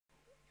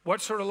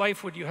What sort of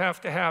life would you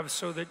have to have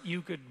so that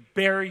you could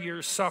bear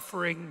your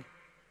suffering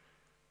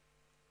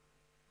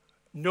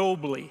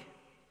nobly?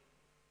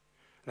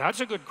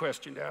 That's a good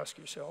question to ask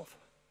yourself.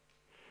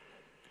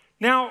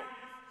 Now,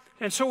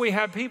 and so we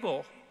had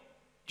people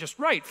just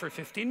write for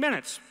 15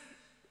 minutes.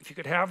 If you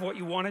could have what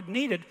you wanted and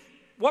needed,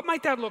 what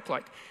might that look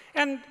like?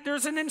 And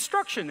there's an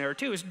instruction there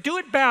too, is do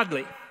it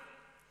badly.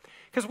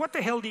 Because what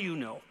the hell do you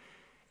know?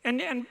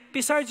 And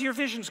besides, your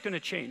vision's going to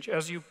change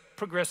as you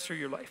progress through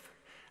your life.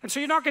 And so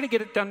you're not going to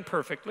get it done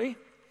perfectly,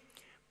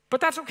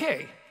 but that's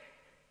okay.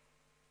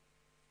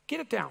 Get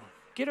it down.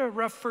 Get a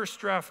rough first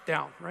draft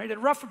down, right? A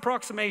rough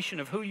approximation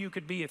of who you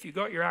could be if you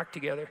got your act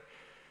together.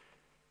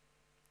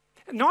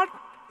 Not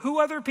who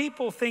other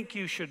people think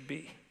you should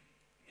be,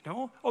 you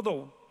know?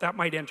 Although that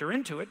might enter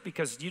into it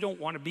because you don't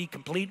want to be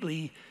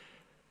completely...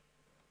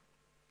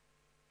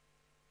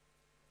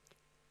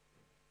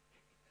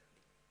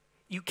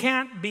 You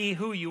can't be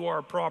who you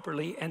are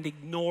properly and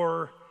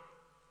ignore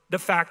the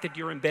fact that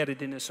you're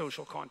embedded in a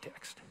social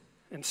context.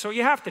 And so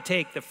you have to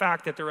take the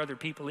fact that there are other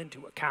people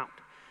into account.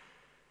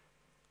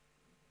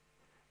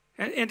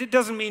 And it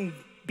doesn't mean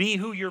be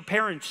who your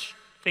parents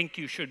think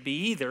you should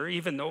be either,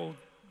 even though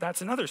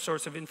that's another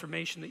source of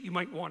information that you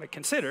might want to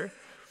consider.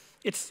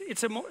 It's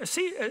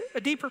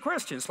a deeper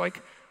question. It's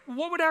like,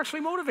 what would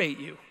actually motivate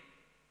you?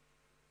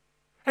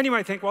 And you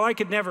might think, well, I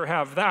could never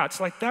have that. It's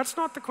like, that's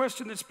not the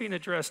question that's being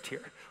addressed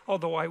here.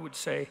 Although I would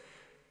say,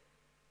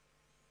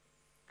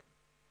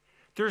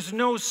 there's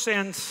no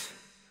sense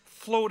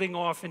floating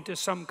off into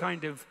some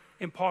kind of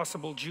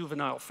impossible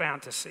juvenile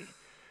fantasy.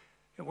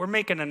 We're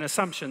making an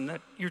assumption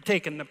that you're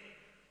taking the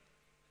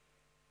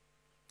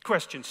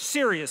question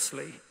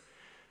seriously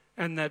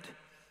and that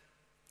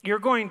you're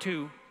going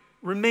to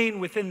remain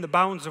within the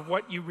bounds of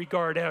what you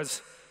regard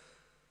as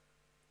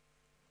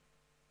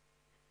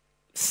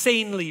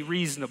sanely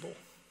reasonable.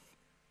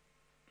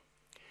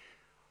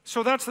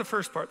 So that's the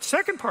first part.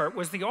 Second part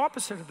was the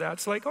opposite of that.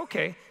 It's like,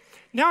 okay,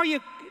 now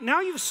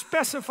you've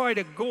specified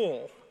a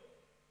goal,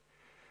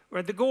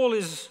 where the goal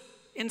is,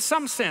 in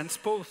some sense,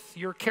 both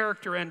your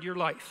character and your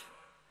life.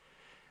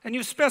 And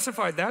you've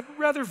specified that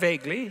rather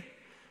vaguely.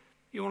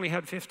 You only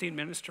had 15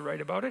 minutes to write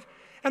about it.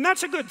 And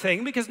that's a good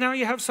thing, because now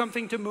you have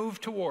something to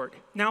move toward.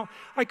 Now,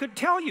 I could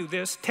tell you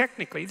this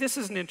technically. This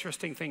is an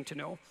interesting thing to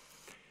know.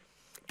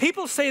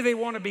 People say they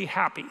want to be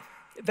happy.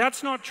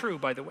 That's not true,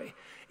 by the way.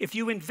 If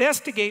you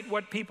investigate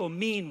what people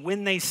mean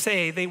when they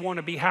say they want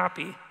to be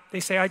happy, they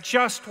say, I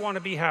just want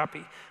to be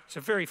happy. It's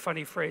a very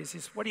funny phrase.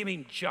 It's, what do you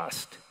mean,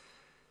 just?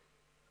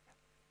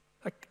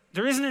 Like,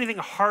 there isn't anything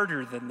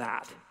harder than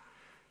that.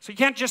 So you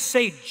can't just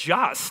say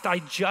just,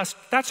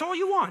 that's all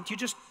you want. You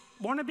just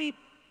want to be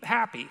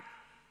happy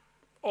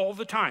all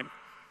the time.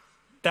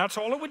 That's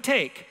all it would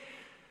take.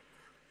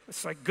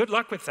 It's like, good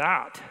luck with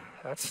that.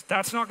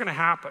 That's not going to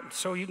happen.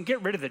 So you can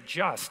get rid of the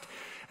just.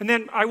 And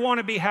then, I want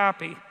to be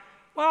happy.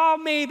 Well,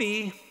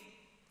 maybe.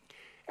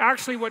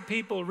 Actually, what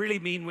people really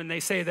mean when they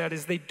say that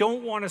is they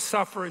don't want to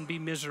suffer and be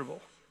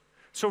miserable.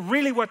 So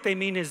really what they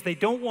mean is they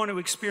don't want to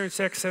experience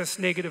excess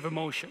negative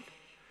emotion.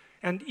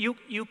 And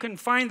you can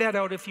find that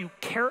out if you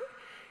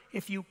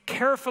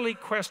carefully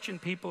question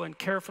people and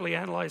carefully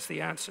analyze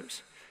the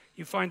answers.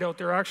 You find out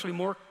they're actually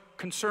more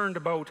concerned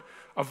about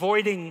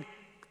avoiding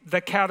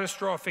the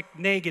catastrophic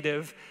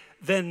negative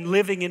than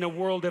living in a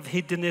world of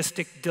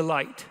hedonistic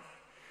delight.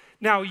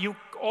 Now, you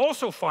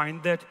also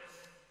find that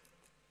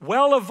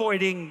while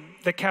avoiding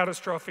the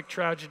catastrophic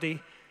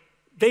tragedy,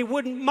 they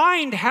wouldn't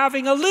mind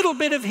having a little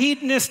bit of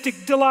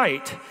hedonistic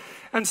delight.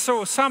 And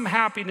so some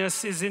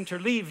happiness is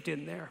interleaved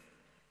in there.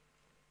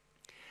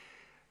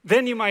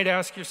 Then you might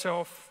ask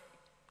yourself,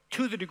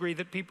 to the degree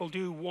that people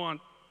do want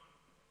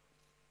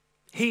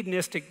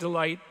hedonistic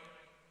delight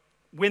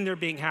when they're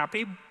being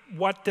happy,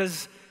 what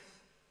does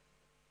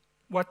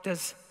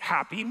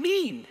happy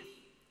mean?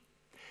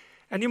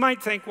 And you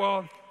might think,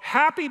 well,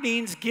 happy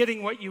means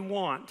getting what you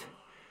want.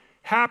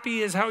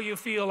 Happy is how you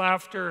feel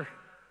after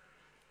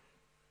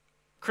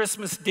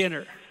Christmas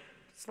dinner.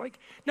 It's like,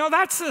 no,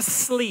 that's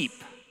asleep,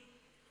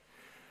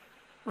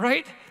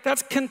 right?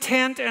 That's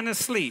content and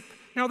asleep.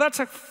 Now, that's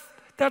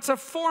a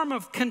form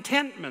of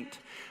contentment,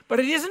 but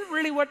it isn't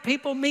really what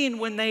people mean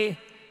when they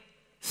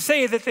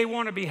say that they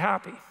want to be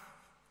happy.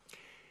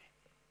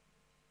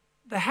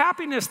 The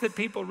happiness that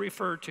people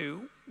refer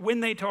to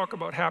when they talk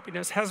about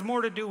happiness has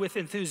more to do with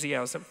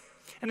enthusiasm.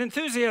 And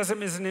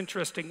enthusiasm is an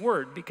interesting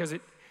word because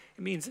it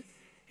means,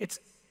 it's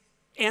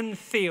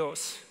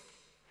entheos.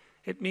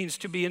 It means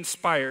to be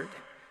inspired.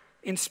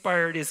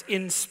 Inspired is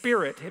in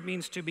spirit. It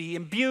means to be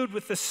imbued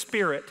with the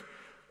Spirit.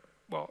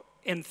 Well,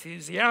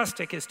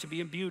 enthusiastic is to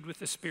be imbued with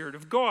the Spirit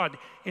of God,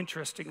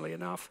 interestingly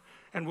enough.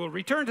 And we'll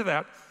return to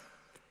that.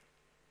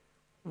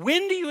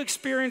 When do you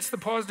experience the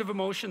positive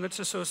emotion that's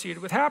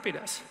associated with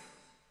happiness?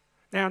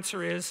 The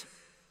answer is,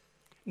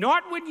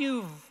 not when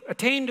you've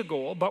attained a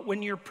goal, but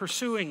when you're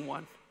pursuing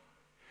one.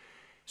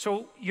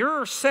 So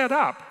you're set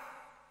up,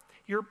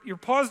 your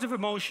positive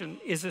emotion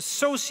is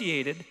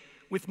associated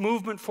with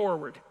movement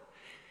forward.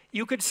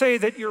 You could say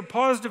that your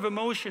positive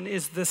emotion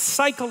is the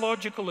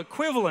psychological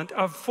equivalent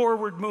of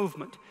forward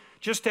movement,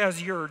 just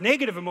as your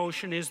negative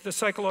emotion is the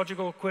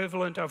psychological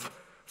equivalent of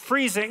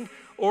freezing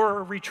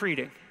or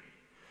retreating.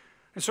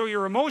 And so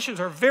your emotions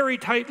are very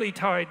tightly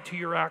tied to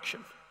your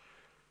action.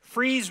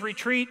 Freeze,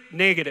 retreat,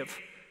 negative.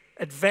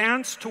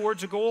 Advance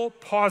towards a goal,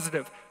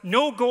 positive.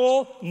 No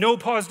goal, no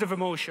positive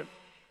emotion.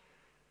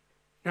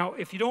 Now,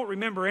 if you don't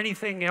remember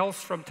anything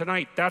else from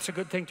tonight, that's a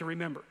good thing to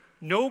remember.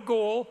 No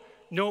goal,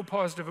 no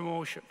positive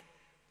emotion.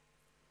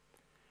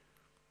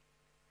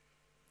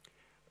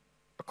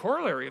 A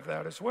corollary of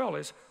that as well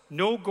is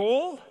no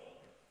goal,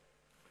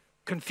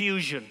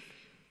 confusion.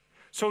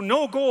 So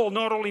no goal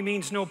not only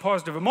means no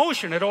positive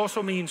emotion, it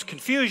also means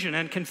confusion,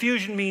 and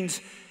confusion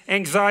means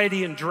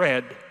anxiety and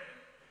dread.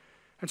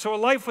 And so a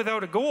life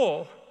without a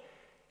goal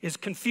is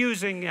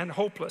confusing and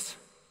hopeless.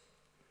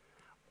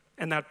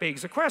 And that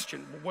begs a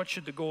question, what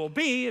should the goal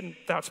be? And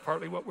that's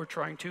partly what we're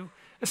trying to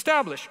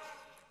establish.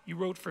 You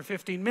wrote for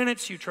 15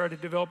 minutes, you try to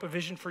develop a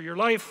vision for your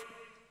life.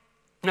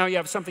 Now you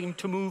have something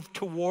to move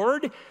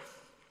toward.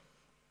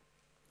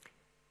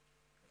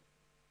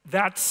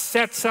 That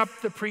sets up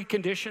the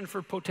precondition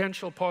for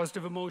potential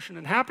positive emotion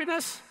and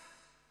happiness.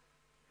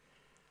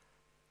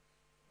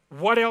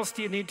 What else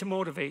do you need to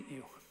motivate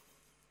you?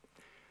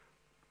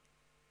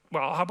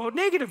 Well, how about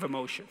negative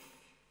emotion?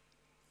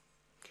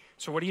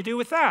 So what do you do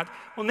with that?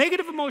 Well,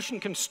 negative emotion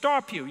can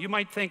stop you. You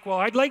might think, well,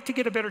 I'd like to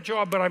get a better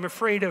job, but I'm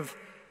afraid of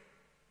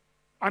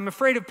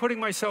putting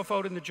myself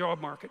out in the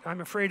job market. I'm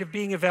afraid of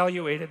being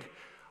evaluated.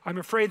 I'm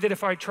afraid that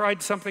if I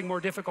tried something more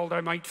difficult,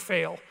 I might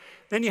fail.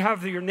 Then you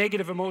have your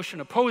negative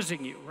emotion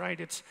opposing you, right?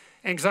 It's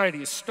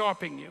anxiety is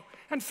stopping you.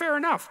 And fair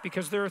enough,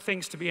 because there are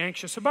things to be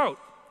anxious about.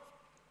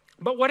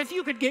 But what if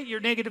you could get your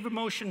negative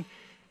emotion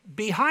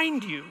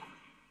behind you,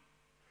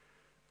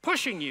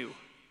 pushing you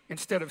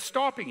instead of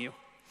stopping you?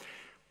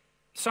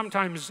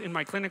 Sometimes in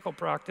my clinical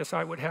practice,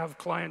 I would have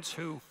clients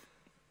who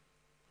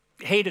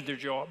hated their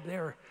job.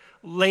 They're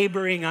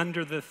laboring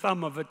under the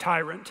thumb of a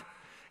tyrant.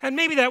 And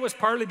maybe that was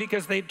partly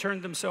because they'd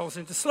turned themselves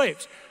into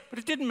slaves. But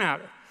it didn't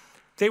matter.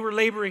 They were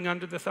laboring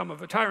under the thumb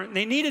of a tyrant. And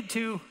they needed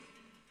to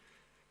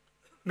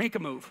make a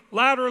move,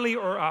 laterally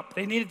or up.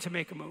 They needed to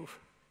make a move.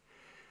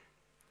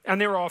 And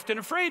they were often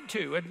afraid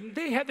to. And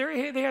they had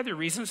their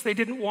reasons. They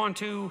didn't want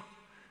to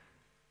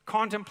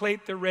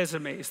contemplate their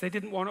resumes. They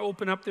didn't want to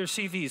open up their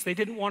CVs. They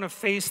didn't want to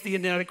face the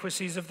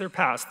inadequacies of their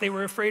past. They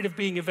were afraid of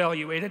being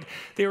evaluated.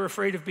 They were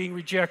afraid of being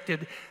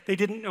rejected. They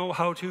didn't know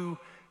how to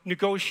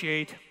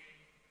negotiate.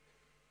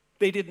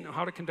 They didn't know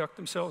how to conduct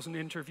themselves in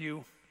an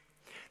interview.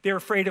 They were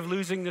afraid of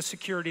losing the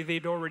security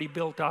they'd already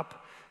built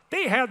up.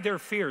 They had their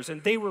fears,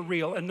 and they were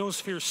real, and those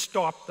fears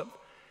stopped them.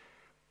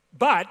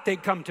 But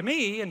they'd come to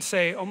me and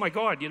say, oh my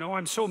God, you know,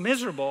 I'm so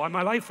miserable.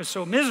 My life is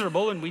so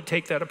miserable. And we'd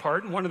take that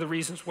apart. And one of the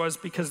reasons was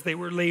because they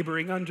were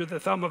laboring under the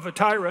thumb of a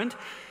tyrant.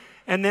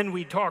 And then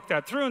we'd talk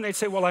that through. And they'd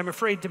say, well, I'm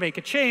afraid to make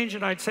a change.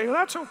 And I'd say, well,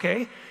 that's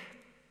okay.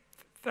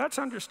 That's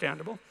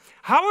understandable.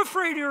 How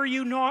afraid are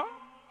you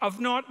of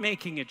not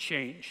making a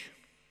change?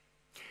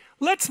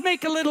 Let's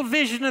make a little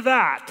vision of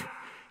that.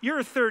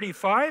 You're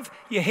 35,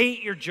 you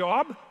hate your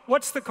job.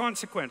 What's the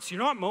consequence? You're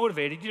not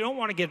motivated. You don't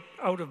want to get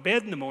out of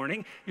bed in the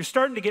morning. You're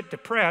starting to get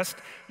depressed.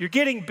 You're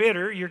getting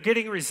bitter. You're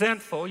getting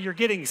resentful. You're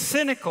getting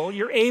cynical.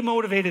 You're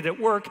amotivated at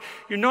work.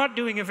 You're not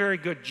doing a very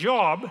good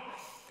job.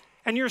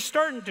 And you're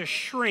starting to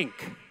shrink.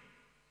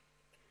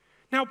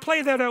 Now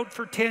play that out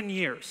for 10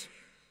 years.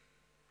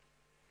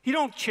 You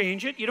don't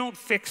change it. You don't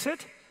fix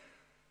it.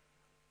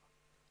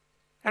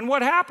 And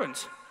what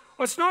happens?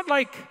 Well, it's not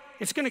like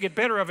it's going to get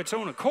better of its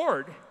own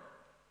accord.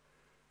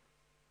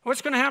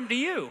 What's going to happen to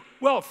you?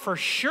 Well, for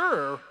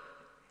sure,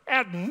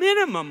 at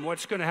minimum,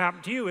 what's going to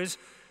happen to you is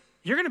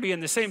you're going to be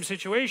in the same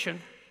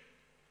situation,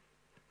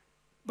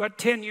 but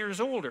 10 years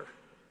older.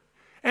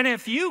 And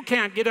if you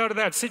can't get out of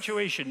that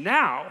situation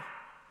now,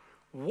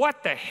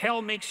 what the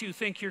hell makes you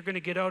think you're going to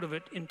get out of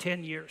it in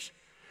 10 years?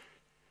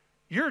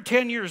 You're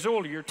 10 years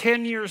older, you're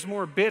 10 years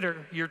more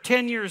bitter, you're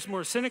 10 years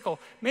more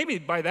cynical. Maybe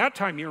by that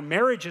time your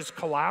marriage has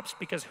collapsed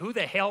because who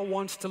the hell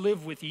wants to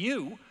live with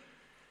you?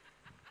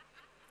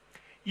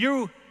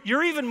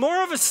 You're even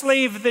more of a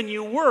slave than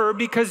you were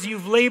because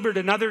you've labored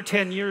another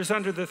 10 years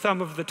under the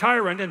thumb of the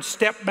tyrant and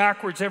stepped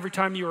backwards every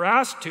time you were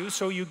asked to,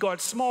 so you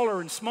got smaller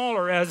and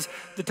smaller as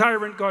the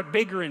tyrant got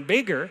bigger and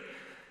bigger.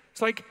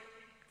 It's like,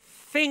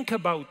 think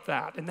about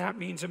that, and that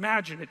means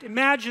imagine it.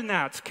 Imagine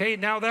that, okay?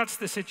 Now that's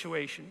the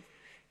situation.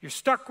 You're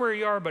stuck where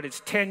you are, but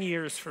it's 10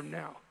 years from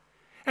now.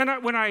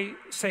 And when I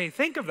say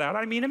think of that,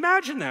 I mean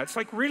imagine that. It's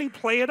like really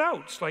play it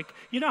out. It's like,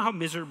 you know how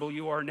miserable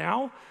you are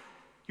now?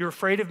 You're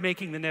afraid of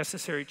making the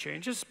necessary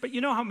changes, but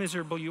you know how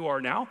miserable you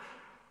are now.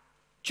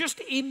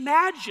 Just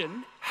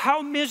imagine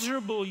how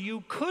miserable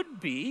you could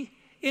be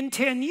in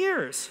 10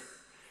 years.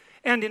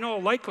 And in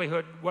all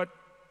likelihood, what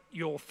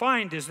you'll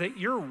find is that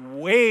you're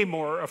way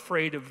more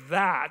afraid of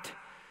that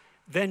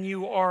than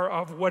you are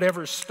of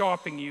whatever's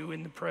stopping you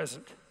in the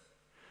present.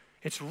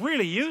 It's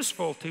really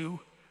useful to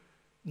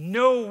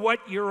know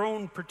what your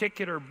own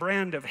particular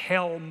brand of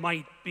hell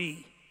might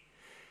be.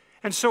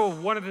 And so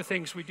one of the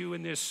things we do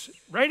in this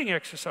writing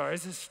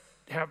exercise is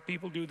have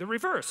people do the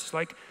reverse.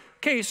 Like,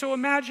 okay, so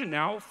imagine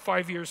now,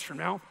 5 years from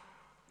now,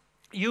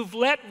 you've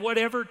let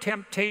whatever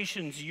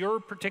temptations you're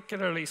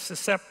particularly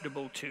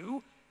susceptible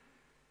to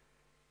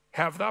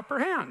have the upper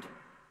hand.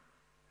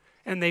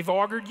 And they've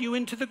augured you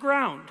into the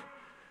ground.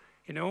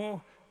 You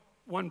know,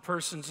 one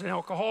person's an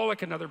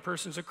alcoholic, another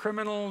person's a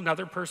criminal,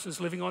 another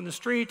person's living on the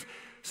street,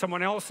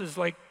 someone else is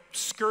like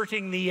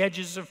skirting the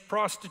edges of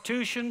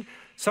prostitution,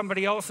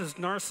 somebody else is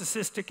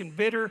narcissistic and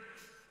bitter,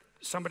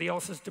 somebody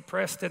else is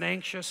depressed and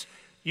anxious.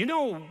 You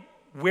know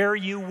where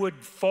you would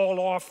fall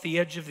off the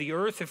edge of the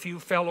earth if you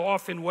fell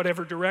off in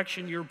whatever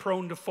direction you're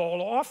prone to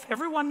fall off.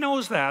 Everyone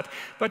knows that,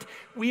 but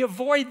we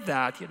avoid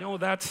that. You know,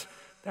 that's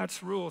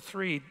rule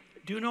 3.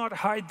 Do not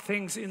hide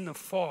things in the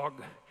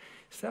fog.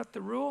 Is that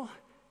the rule?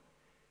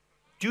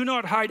 Do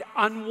not hide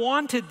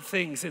unwanted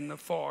things in the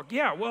fog.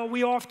 Yeah, well,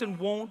 we often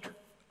won't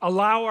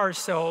allow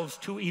ourselves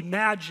to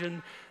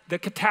imagine the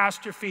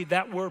catastrophe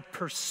that we're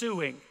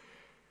pursuing.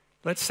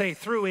 Let's say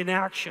through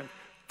inaction.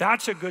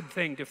 That's a good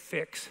thing to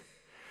fix.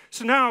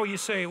 So now you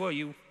say, well,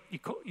 you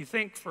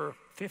think for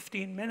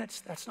 15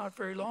 minutes, that's not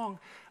very long,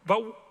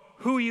 about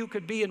who you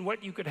could be and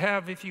what you could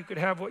have if you could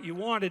have what you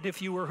wanted,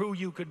 if you were who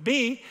you could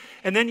be.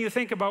 And then you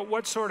think about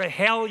what sort of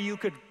hell you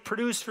could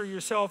produce for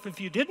yourself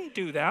if you didn't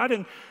do that.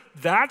 And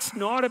that's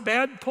not a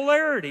bad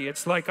polarity.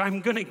 It's like,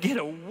 I'm going to get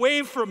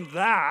away from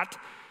that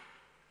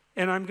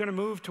and I'm going to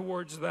move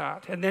towards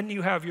that. And then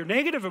you have your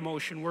negative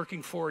emotion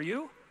working for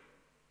you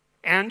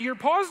and your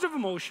positive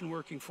emotion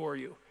working for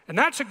you. And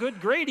that's a good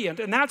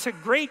gradient, and that's a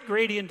great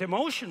gradient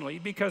emotionally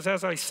because,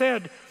 as I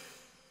said,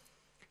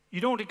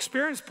 you don't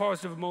experience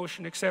positive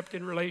emotion except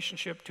in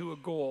relationship to a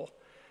goal.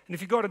 And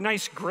if you've got a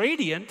nice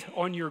gradient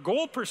on your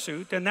goal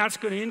pursuit, then that's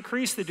going to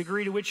increase the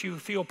degree to which you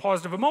feel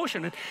positive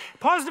emotion. And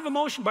positive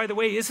emotion, by the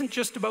way, isn't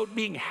just about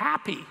being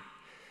happy.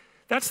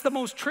 That's the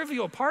most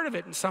trivial part of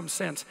it in some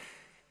sense.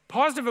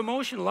 Positive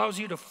emotion allows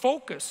you to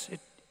focus.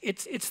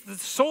 It's the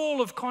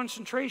soul of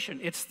concentration.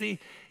 It's the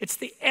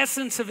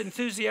essence of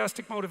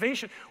enthusiastic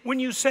motivation. When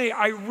you say,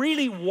 I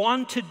really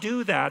want to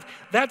do that,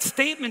 that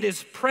statement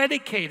is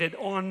predicated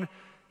on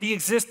the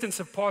existence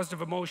of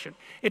positive emotion.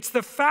 It's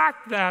the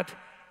fact that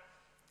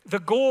the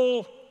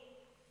goal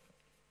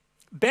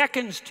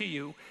beckons to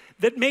you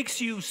that makes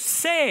you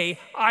say,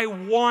 I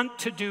want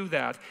to do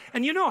that.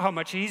 And you know how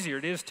much easier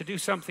it is to do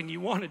something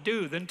you want to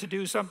do than to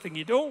do something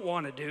you don't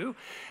want to do.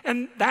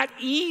 And that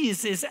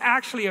ease is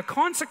actually a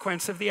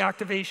consequence of the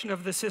activation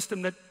of the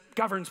system that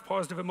governs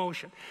positive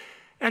emotion.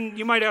 And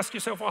you might ask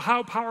yourself, well,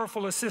 how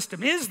powerful a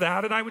system is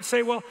that? And I would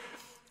say, well,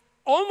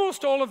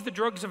 almost all of the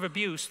drugs of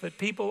abuse that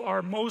people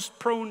are most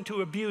prone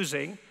to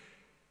abusing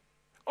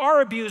are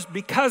abused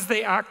because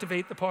they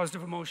activate the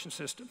positive emotion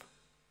system.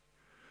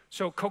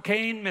 So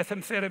cocaine,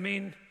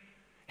 methamphetamine,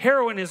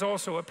 heroin is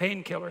also a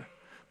painkiller,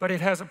 but it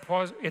has a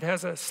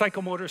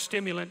psychomotor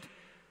stimulant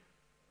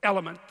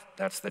element.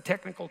 That's the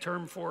technical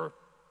term for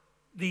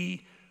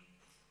the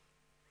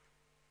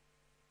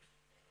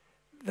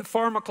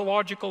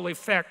pharmacological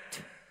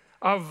effect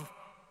of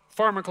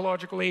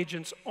pharmacological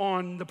agents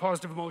on the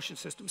positive emotion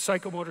system.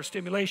 Psychomotor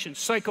stimulation.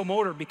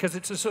 Psychomotor because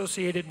it's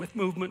associated with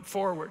movement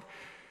forward.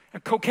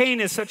 And cocaine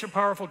is such a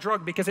powerful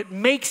drug because it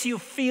makes you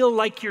feel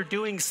like you're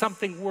doing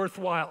something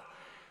worthwhile.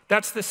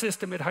 That's the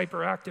system it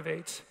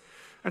hyperactivates.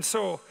 And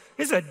so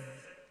it's a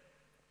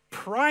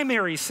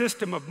primary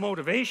system of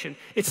motivation.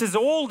 It's as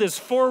old as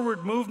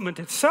forward movement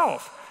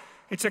itself.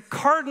 It's a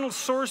cardinal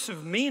source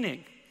of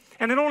meaning.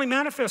 And it only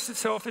manifests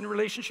itself in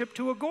relationship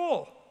to a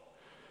goal.